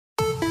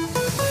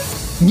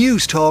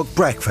News Talk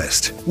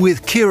Breakfast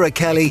with Ciara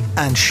Kelly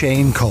and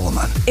Shane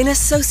Coleman. In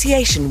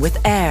association with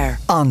AIR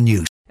On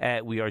News.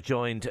 We are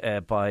joined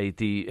by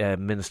the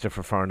Minister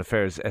for Foreign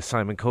Affairs,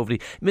 Simon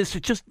Coveney. Minister,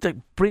 just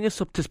bring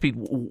us up to speed.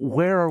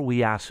 Where are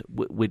we at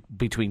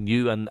between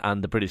you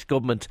and the British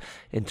government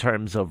in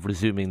terms of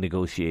resuming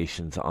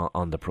negotiations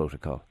on the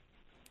protocol?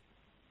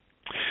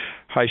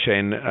 Hi,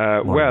 Shane.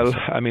 Well,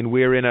 I mean,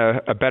 we're in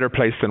a better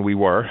place than we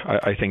were,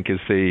 I think is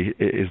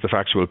the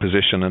factual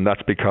position, and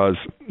that's because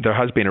there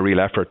has been a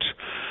real effort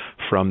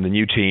from the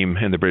new team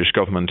in the British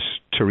government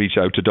to reach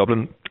out to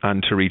Dublin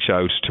and to reach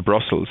out to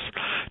Brussels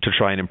to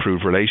try and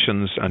improve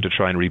relations and to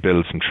try and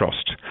rebuild some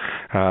trust.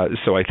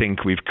 So I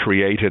think we've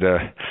created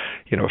a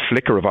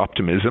flicker of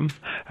optimism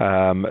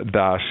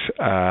that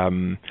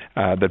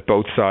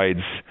both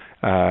sides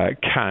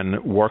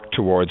can work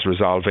towards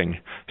resolving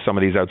some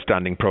of these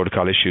outstanding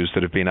protocol issues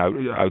that have been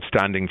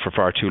outstanding for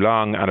far too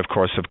long, and of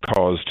course have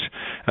caused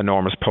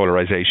enormous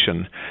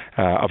polarisation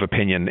of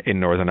opinion in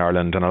Northern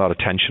Ireland and a lot of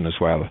tension as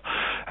well.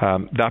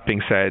 That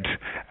being said,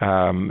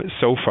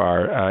 so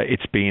far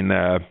it's been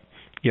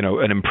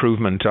an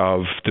improvement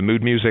of the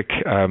mood music.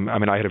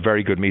 I had a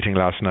very good meeting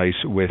last night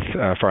with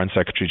Foreign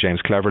Secretary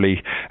James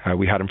Cleverly.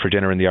 We had him for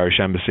dinner in the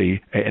Irish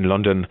Embassy in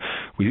London.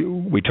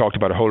 We talked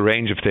about a whole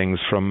range of things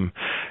from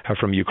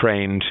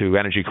Ukraine to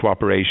energy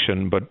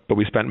cooperation, but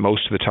we spent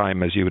most of the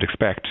time, as you would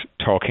expect,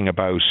 talking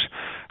about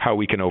how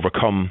we can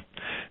overcome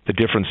the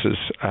differences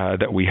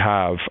that we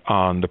have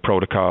on the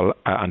protocol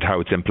and how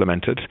it's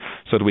implemented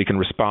so that we can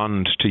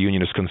respond to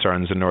unionist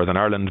concerns in Northern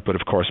Ireland, but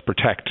of course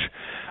protect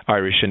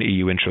Irish and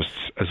EU interests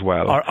as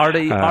well. Are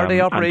they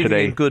operating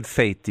in good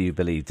faith, do you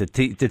believe? The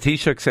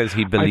Taoiseach says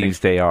he believes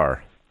they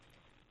are.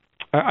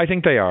 I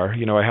think they are.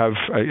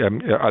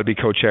 I'll be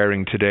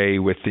co-chairing today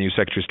with the new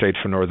Secretary of State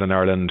for Northern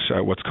Ireland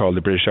what's called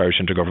the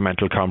British-Irish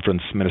Intergovernmental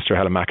Conference. Minister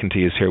Helen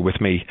McEntee is here with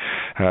me.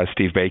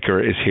 Steve Baker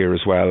is here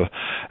as well.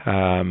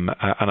 And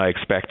I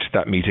expect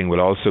that meeting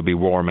will also be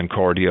warm and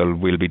cordial.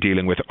 We'll be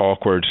dealing with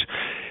awkward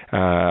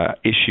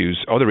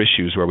other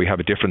issues where we have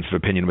a difference of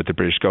opinion with the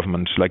British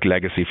government, like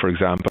legacy, for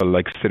example,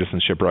 like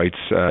citizenship rights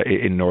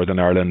in Northern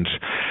Ireland,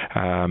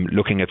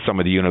 looking at some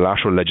of the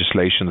unilateral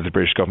legislation that the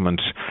British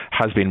government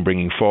has been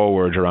bringing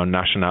forward around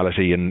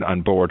nationality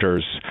and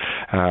borders,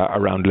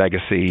 around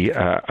legacy,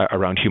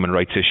 around human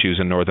rights issues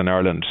in Northern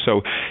Ireland.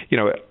 So,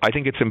 I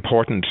think it's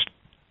important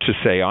to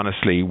say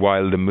honestly,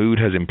 while the mood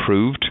has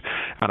improved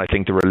and I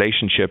think the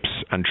relationships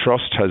and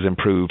trust has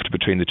improved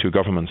between the two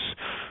governments,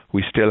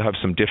 we still have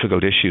some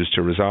difficult issues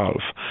to resolve.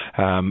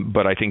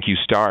 But I think you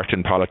start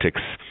in politics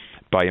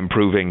by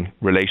improving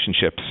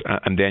relationships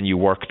and then you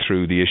work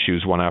through the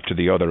issues one after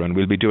the other, and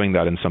we'll be doing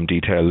that in some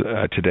detail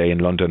today in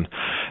London.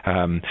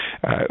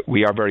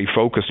 We are very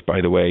focused, by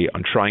the way,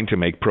 on trying to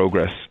make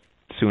progress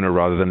sooner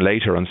rather than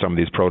later on some of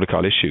these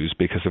protocol issues,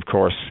 because of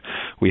course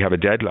we have a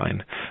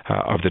deadline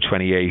of the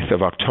 28th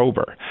of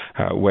October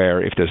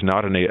where if there's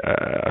not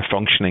a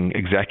functioning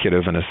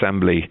executive and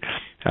assembly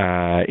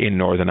in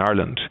Northern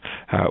Ireland,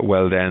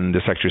 well then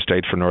the Secretary of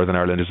State for Northern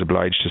Ireland is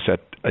obliged to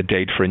set a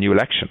date for a new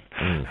election.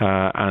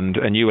 And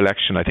a new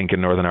election, I think, in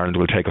Northern Ireland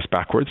will take us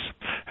backwards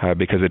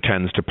because it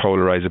tends to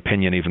polarise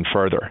opinion even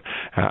further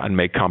and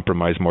make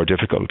compromise more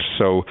difficult.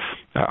 So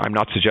I'm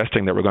not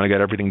suggesting that we're going to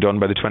get everything done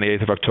by the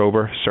 28th of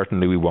October.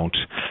 Certainly we won't.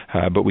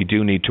 But we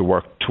do need to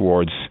work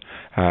towards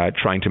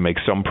trying to make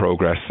some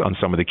progress on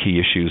some of the key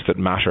issues that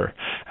matter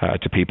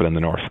to people in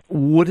the north.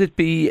 Would it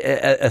be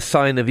a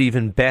sign of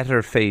even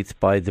better faith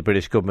by the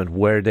British government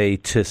were they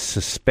to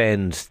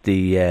suspend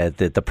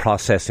the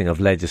processing of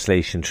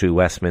legislation through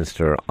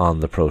Westminster on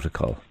the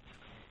protocol?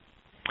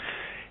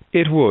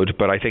 It would,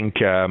 but I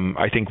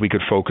think we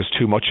could focus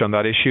too much on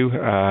that issue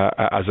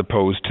as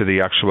opposed to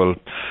the actual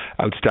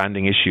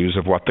outstanding issues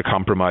of what the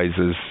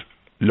compromises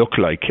look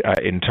like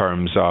in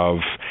terms of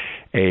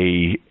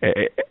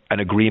an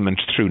agreement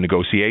through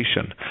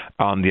negotiation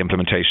on the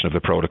implementation of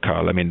the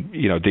protocol. I mean,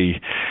 the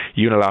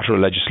unilateral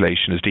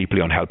legislation is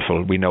deeply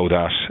unhelpful. We know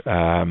that.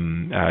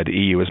 The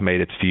EU has made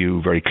its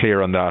view very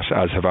clear on that,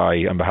 as have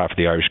I on behalf of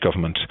the Irish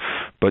government.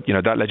 But,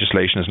 that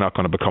legislation is not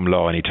going to become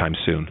law anytime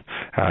soon.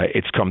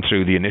 It's come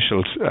through the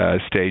initial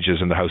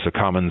stages in the House of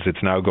Commons.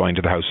 It's now going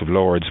to the House of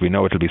Lords. We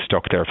know it'll be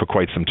stuck there for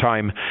quite some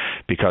time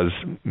because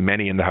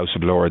many in the House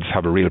of Lords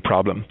have a real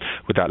problem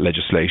with that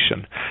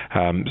legislation.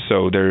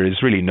 So there is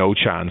really no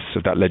chance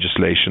of that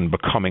legislation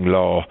becoming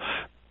law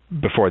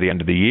before the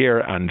end of the year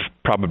and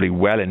probably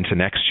well into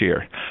next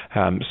year.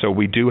 So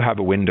we do have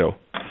a window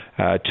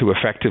to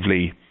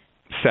effectively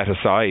set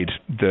aside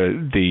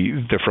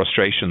the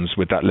frustrations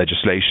with that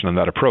legislation and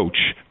that approach,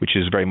 which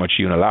is very much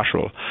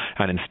unilateral,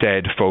 and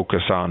instead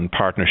focus on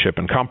partnership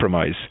and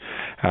compromise.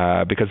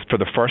 Because for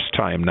the first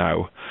time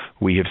now,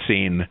 we have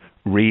seen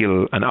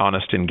real and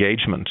honest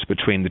engagement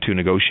between the two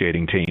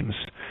negotiating teams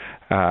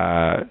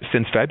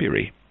since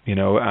February.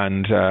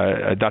 And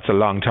that's a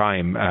long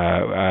time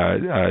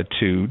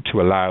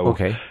to allow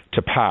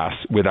to pass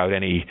without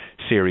any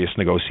serious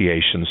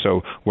negotiation.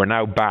 So we're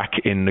now back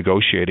in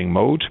negotiating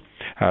mode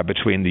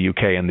between the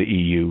UK and the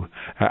EU,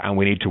 and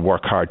we need to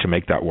work hard to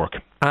make that work.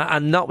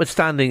 And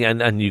notwithstanding,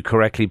 and you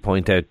correctly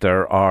point out,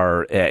 there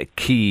are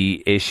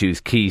key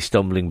issues, key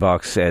stumbling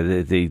blocks,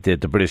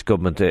 the British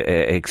government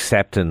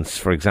acceptance,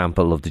 for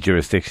example, of the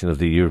jurisdiction of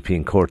the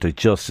European Court of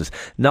Justice.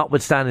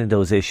 Notwithstanding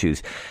those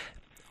issues,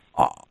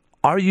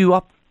 are you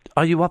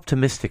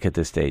optimistic at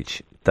this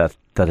stage that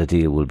a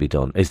deal will be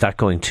done? Is that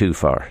going too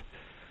far?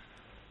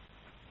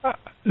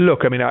 Look,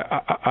 I mean,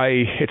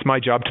 it's my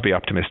job to be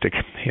optimistic,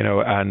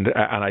 and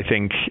I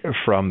think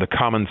from the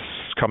comments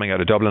coming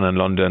out of Dublin and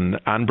London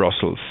and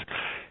Brussels,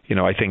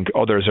 I think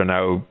others are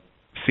now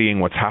seeing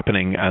what's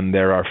happening, and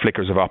there are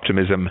flickers of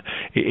optimism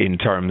in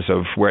terms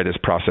of where this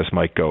process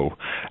might go.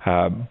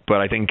 But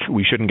I think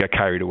we shouldn't get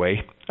carried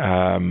away.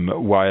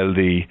 While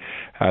the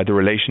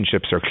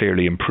relationships are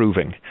clearly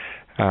improving,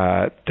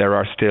 there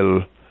are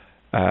still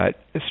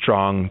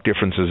strong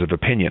differences of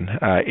opinion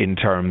in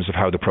terms of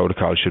how the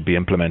protocol should be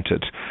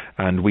implemented,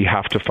 and we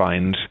have to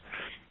find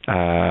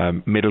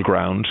middle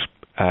ground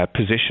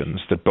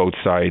positions that both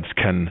sides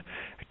can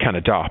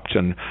adopt.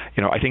 And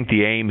I think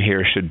the aim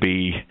here should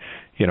be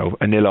a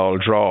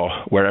 0-0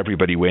 draw where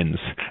everybody wins,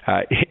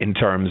 in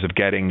terms of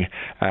getting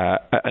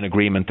an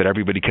agreement that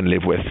everybody can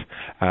live with,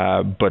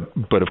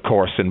 but of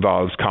course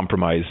involves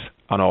compromise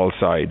on all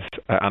sides.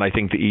 And I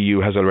think the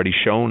EU has already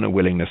shown a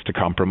willingness to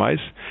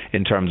compromise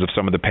in terms of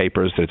some of the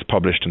papers that it's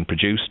published and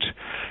produced.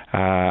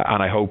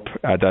 And I hope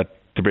that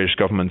the British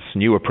government's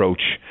new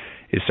approach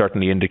is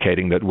certainly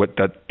indicating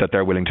that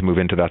they're willing to move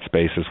into that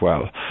space as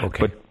well.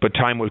 Okay. But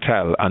time will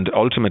tell, and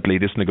ultimately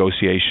this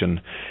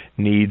negotiation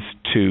needs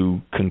to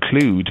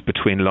conclude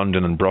between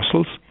London and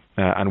Brussels,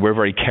 and we're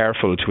very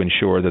careful to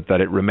ensure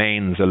that it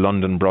remains a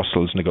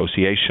London-Brussels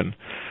negotiation.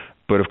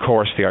 But of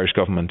course the Irish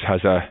government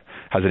has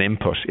an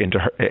input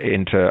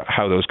into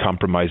how those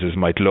compromises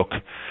might look,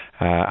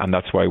 and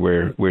that's why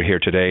we're here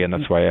today, and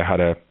that's why I had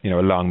a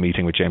long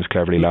meeting with James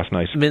Cleverly last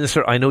night.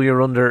 Minister, I know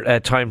you're under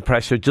time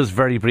pressure. Just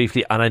very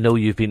briefly, and I know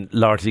you've been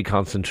largely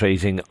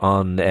concentrating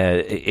on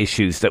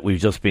issues that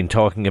we've just been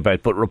talking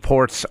about, but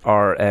reports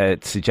are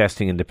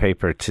suggesting in the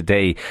paper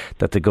today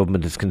that the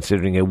government is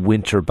considering a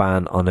winter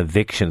ban on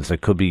evictions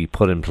that could be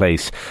put in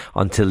place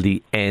until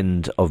the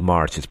end of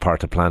March. It's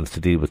part of plans to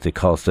deal with the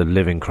cost of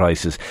living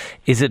crisis.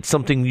 Is it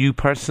something you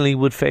personally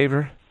would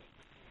favour?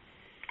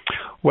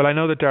 Well, I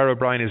know that Darragh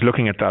O'Brien is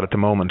looking at that at the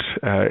moment.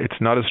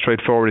 It's not as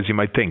straightforward as you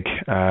might think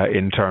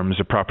in terms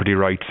of property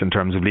rights, in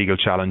terms of legal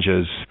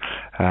challenges.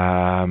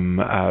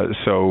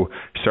 So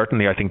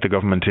certainly I think the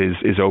government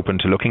is open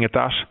to looking at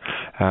that.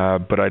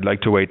 But I'd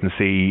like to wait and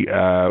see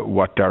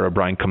what Darragh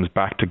O'Brien comes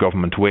back to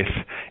government with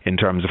in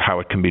terms of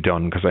how it can be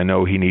done, because I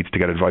know he needs to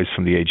get advice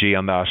from the AG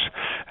on that.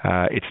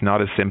 It's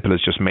not as simple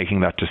as just making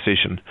that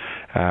decision,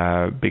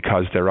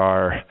 because there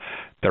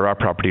are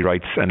property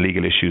rights and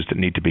legal issues that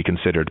need to be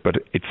considered, but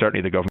it's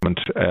certainly the government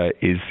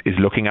is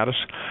looking at it,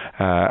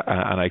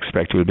 and I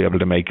expect we'll be able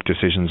to make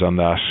decisions on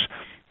that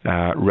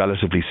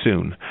relatively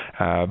soon.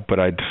 But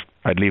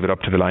I'd leave it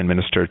up to the line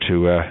minister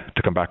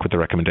to come back with the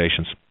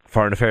recommendations.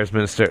 Foreign Affairs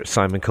Minister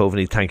Simon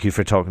Coveney, thank you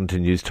for talking to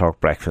News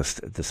Talk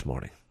Breakfast this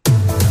morning.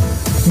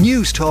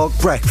 News Talk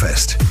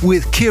Breakfast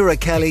with Ciara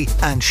Kelly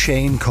and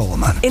Shane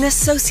Coleman. In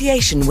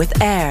association with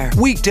AIR.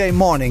 Weekday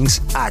mornings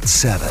at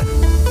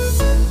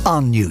 7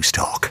 on News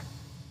Talk.